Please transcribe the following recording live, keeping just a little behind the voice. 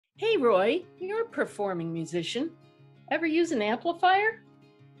Hey Roy, you're a performing musician. Ever use an amplifier?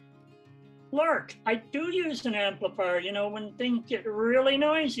 Lark, I do use an amplifier. When things get really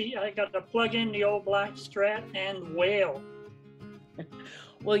noisy, I got to plug in the old black Strat and wail.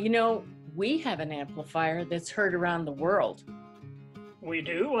 Well, we have an amplifier that's heard around the world. We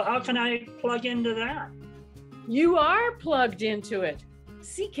do? Well, how can I plug into that? You are plugged into it.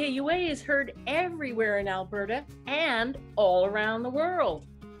 CKUA is heard everywhere in Alberta and all around the world.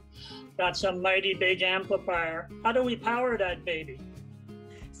 That's a mighty big amplifier. How do we power that baby?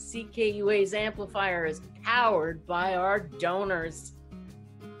 CKUA's amplifier is powered by our donors.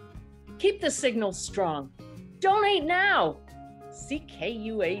 Keep the signal strong. Donate now.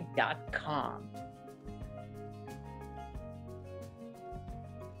 CKUA.com.